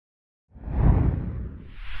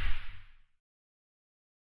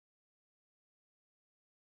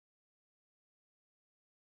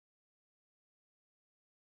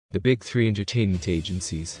The big three entertainment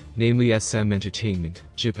agencies, namely SM Entertainment,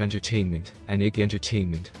 JYP Entertainment, and IG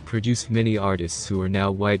Entertainment, produced many artists who are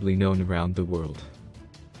now widely known around the world.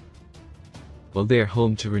 While they are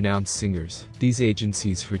home to renowned singers, these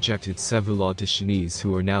agencies rejected several auditionees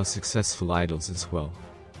who are now successful idols as well.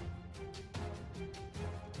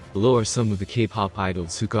 Below are some of the K-pop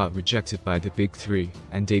idols who got rejected by the big three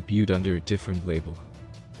and debuted under a different label.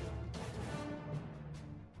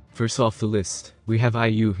 First off the list, we have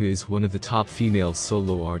IU, who is one of the top female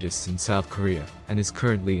solo artists in South Korea, and is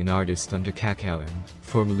currently an artist under Kakao M,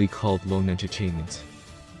 formerly called Lone Entertainment.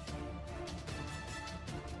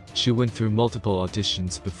 She went through multiple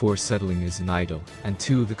auditions before settling as an idol, and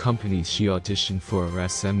two of the companies she auditioned for are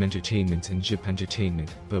SM Entertainment and JYP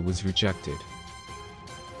Entertainment, but was rejected.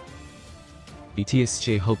 BTS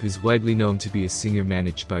J-Hope is widely known to be a singer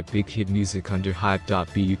managed by Big Hit Music under Hype.but.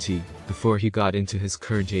 Before he got into his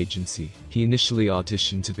current agency, he initially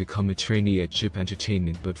auditioned to become a trainee at JYP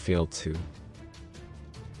Entertainment but failed to.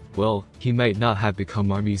 Well, he might not have become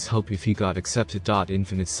ARMY's Hope if he got accepted.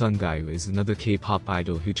 Infinite Sungayu is another K-pop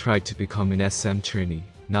idol who tried to become an SM trainee,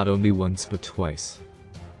 not only once but twice.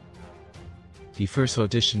 He first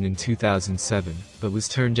auditioned in 2007, but was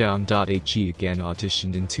turned down. HG again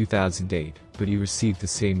auditioned in 2008, but he received the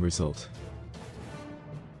same result.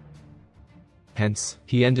 Hence,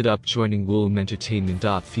 he ended up joining Woollim Entertainment.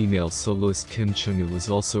 Female soloist Kim Chung-il was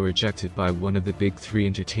also rejected by one of the big three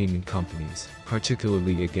entertainment companies,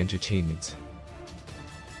 particularly IG Entertainment.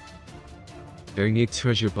 During IG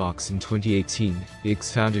Treasure Box in 2018,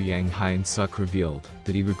 IG's founder Yang Hyun-suk revealed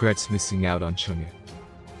that he regrets missing out on Chung-il.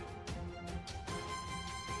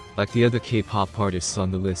 Like the other K-pop artists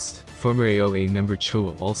on the list, former AOA member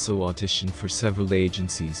Cho also auditioned for several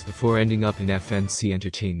agencies before ending up in FNC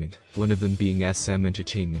Entertainment, one of them being SM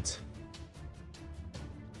Entertainment.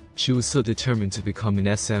 She was so determined to become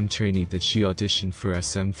an SM trainee that she auditioned for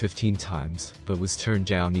SM 15 times, but was turned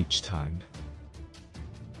down each time.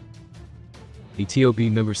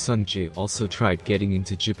 ETOB member Sung Jae also tried getting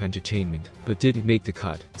into JYP Entertainment, but didn't make the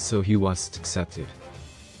cut, so he wasn't accepted.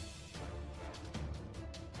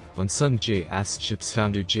 When Sung Jae asked JYP's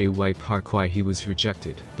founder J.Y. Park why he was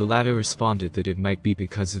rejected, the latter responded that it might be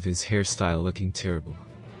because of his hairstyle looking terrible.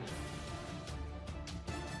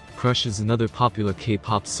 Crush is another popular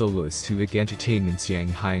K-pop soloist who IG Entertainment's Yang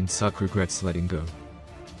Hyun-suk regrets letting go.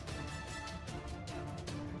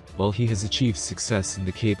 While he has achieved success in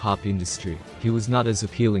the K-pop industry, he was not as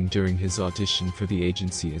appealing during his audition for the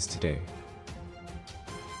agency as today.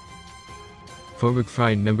 Former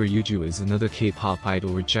Friend member Yuju is another K-pop idol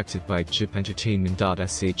rejected by JYP Entertainment.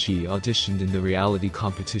 SHE auditioned in the reality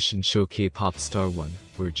competition show K-Pop Star 1,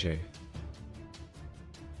 where J.Y.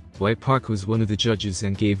 Park was one of the judges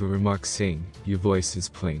and gave a remark saying, "Your voice is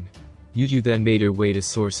plain." Yuju then made her way to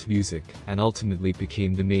Source Music, and ultimately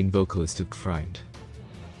became the main vocalist of Friend.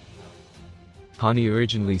 Hani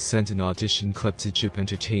originally sent an audition clip to JYP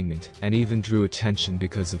Entertainment, and even drew attention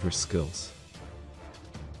because of her skills.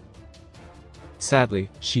 Sadly,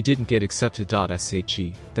 she didn't get accepted.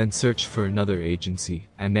 SHE then searched for another agency,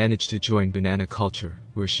 and managed to join Banana Culture,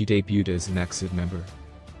 where she debuted as an EXIT member.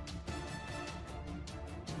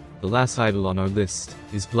 The last idol on our list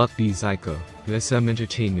is Block B Zico, who SM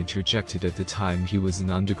Entertainment rejected at the time he was an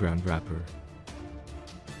underground rapper.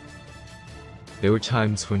 There were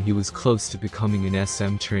times when he was close to becoming an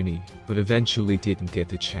SM trainee, but eventually didn't get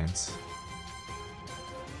the chance.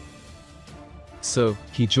 So,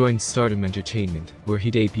 he joined Stardom Entertainment, where he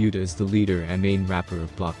debuted as the leader and main rapper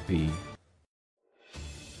of Block B.